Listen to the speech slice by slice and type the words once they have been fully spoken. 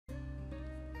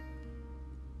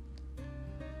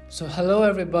So hello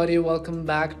everybody, welcome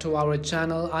back to our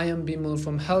channel. I am Bimul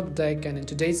from Help Deck, and in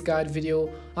today's guide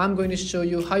video I'm going to show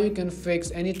you how you can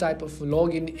fix any type of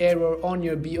login error on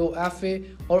your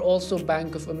BofA or also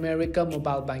Bank of America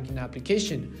mobile banking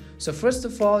application. So first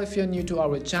of all, if you're new to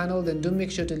our channel, then do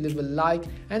make sure to leave a like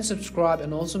and subscribe,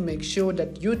 and also make sure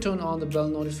that you turn on the bell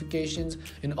notifications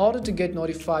in order to get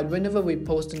notified whenever we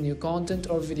post a new content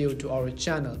or video to our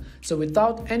channel. So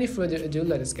without any further ado,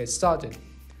 let us get started.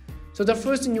 So the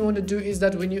first thing you want to do is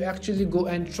that when you actually go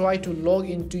and try to log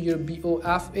into your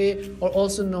BofA, or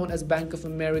also known as Bank of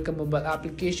America mobile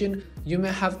application, you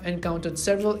may have encountered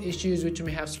several issues which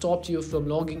may have stopped you from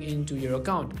logging into your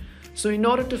account. So in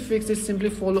order to fix this, simply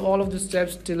follow all of the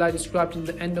steps till I described in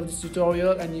the end of this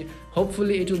tutorial, and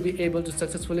hopefully it will be able to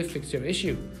successfully fix your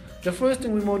issue. The first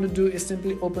thing we want to do is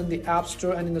simply open the App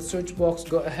Store, and in the search box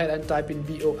go ahead and type in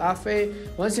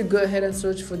BofA. Once you go ahead and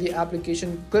search for the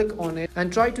application, click on it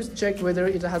and try to check whether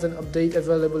it has an update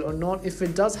available or not. If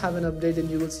it does have an update, then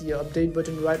you will see an update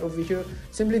button right over here.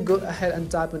 Simply go ahead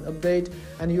and type an update,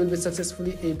 and you will be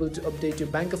successfully able to update your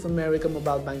Bank of America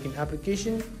mobile banking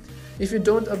application. If you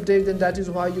don't update, then that is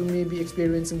why you may be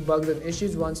experiencing bugs and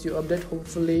issues. Once you update,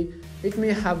 hopefully it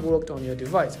may have worked on your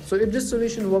device. So if this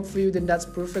solution worked for you, then that's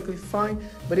perfectly fine.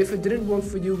 But if it didn't work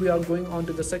for you, we are going on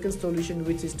to the second solution,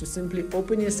 which is to simply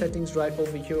open your settings right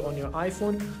over here on your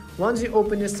iPhone. Once you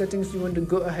open your settings, you want to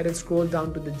go ahead and scroll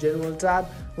down to the General tab.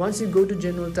 Once you go to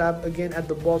General tab, again at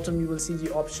the bottom you will see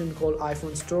the option called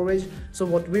iPhone Storage. So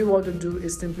what we want to do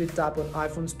is simply tap on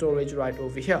iPhone Storage right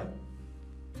over here.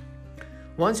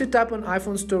 Once you tap on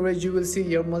iPhone Storage, you will see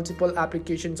here multiple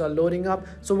applications are loading up.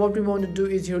 So what we want to do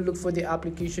is here look for the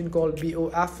application called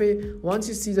BofA. Once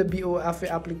you see the BofA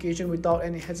application, without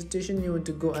any hesitation, you want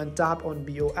to go and tap on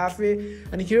BofA.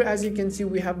 And here, as you can see,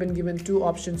 we have been given two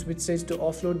options which says to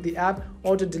offload the app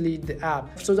or to delete the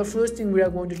app. So the first thing we are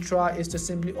going to try is to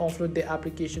simply offload the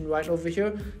application right over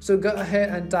here. So go ahead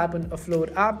and type on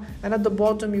Offload App, and at the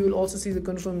bottom you will also see the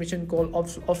confirmation called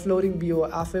offloading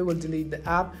BofA will delete the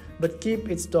app but keep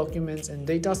its documents and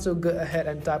data. So go ahead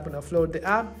and type on Offload the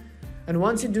app, and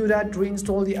once you do that,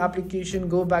 reinstall the application,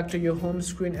 go back to your home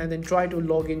screen, and then try to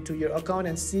log into your account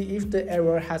and see if the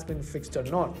error has been fixed or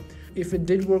not. If it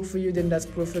did work for you, then that's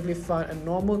perfectly fine and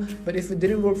normal. But if it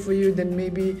didn't work for you, then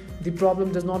maybe the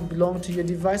problem does not belong to your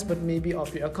device but maybe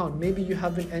of your account. Maybe you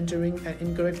have been entering an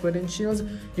incorrect credentials,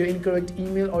 your incorrect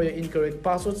email, or your incorrect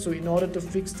password. So in order to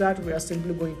fix that, we are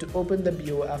simply going to open the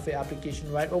BofA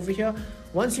application right over here.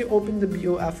 Once you open the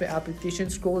BofA application,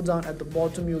 scroll down at the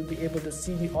bottom, you will be able to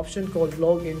see the option called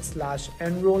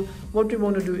login/enroll. What we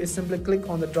want to do is simply click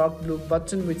on the dark blue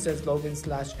button which says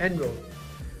login/enroll.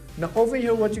 Now over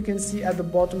here, what you can see at the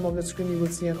bottom of the screen, you will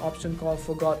see an option called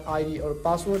forgot ID or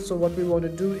password. So what we want to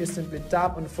do is simply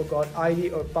tap on forgot ID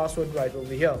or password right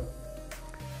over here.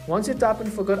 Once you tap on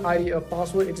forgot ID or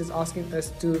password, it is asking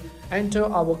us to enter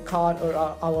our card or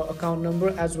our account number,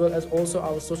 as well as also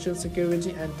our social security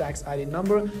and tax ID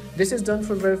number. This is done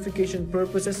for verification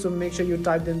purposes, so make sure you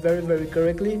type them very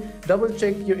correctly. Double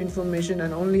check your information,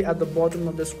 and only at the bottom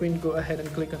of the screen go ahead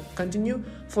and click on continue.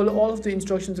 Follow all of the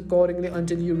instructions accordingly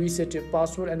until you reset your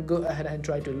password and go ahead and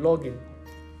try to log in.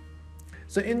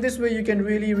 So in this way, you can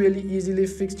really easily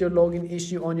fix your login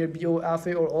issue on your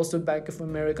BofA or also Bank of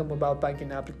America mobile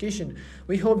banking application.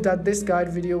 We hope that this guide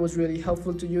video was really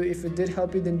helpful to you. If it did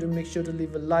help you, then do make sure to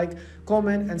leave a like,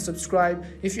 comment, and subscribe.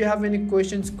 If you have any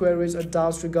questions, queries, or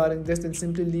doubts regarding this, then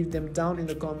simply leave them down in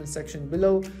the comment section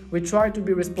below. We try to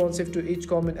be responsive to each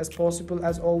comment as possible.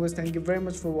 As always, thank you very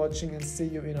much for watching, and see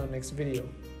you in our next video.